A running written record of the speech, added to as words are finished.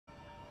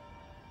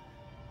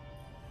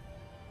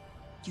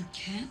You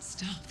can't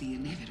stop the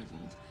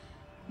inevitable.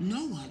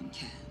 No one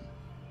can.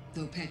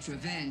 Though Petra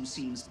Venn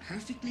seems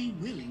perfectly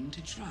willing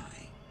to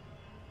try.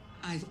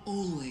 I've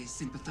always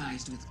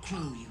sympathized with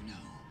Crow, you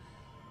know.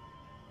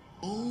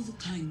 All the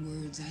kind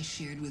words I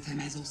shared with him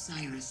as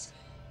Osiris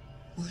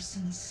were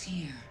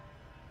sincere.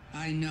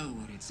 I know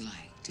what it's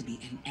like to be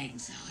an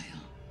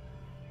exile.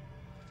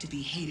 To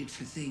be hated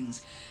for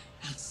things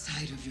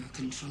outside of your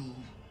control.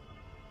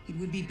 It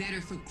would be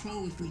better for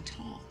Crow if we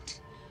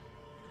talked.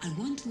 I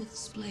want to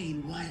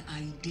explain why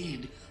I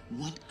did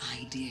what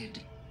I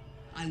did.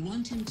 I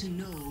want him to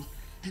know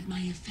that my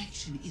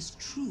affection is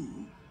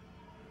true,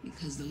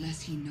 because the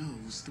less he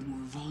knows, the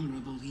more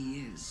vulnerable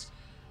he is.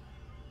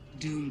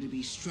 Doomed to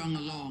be strung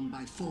along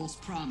by false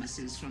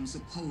promises from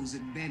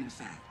supposed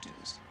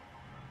benefactors.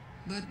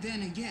 But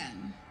then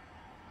again,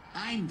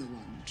 I'm the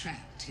one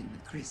trapped in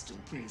the crystal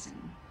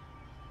prison.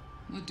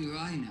 What do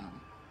I know?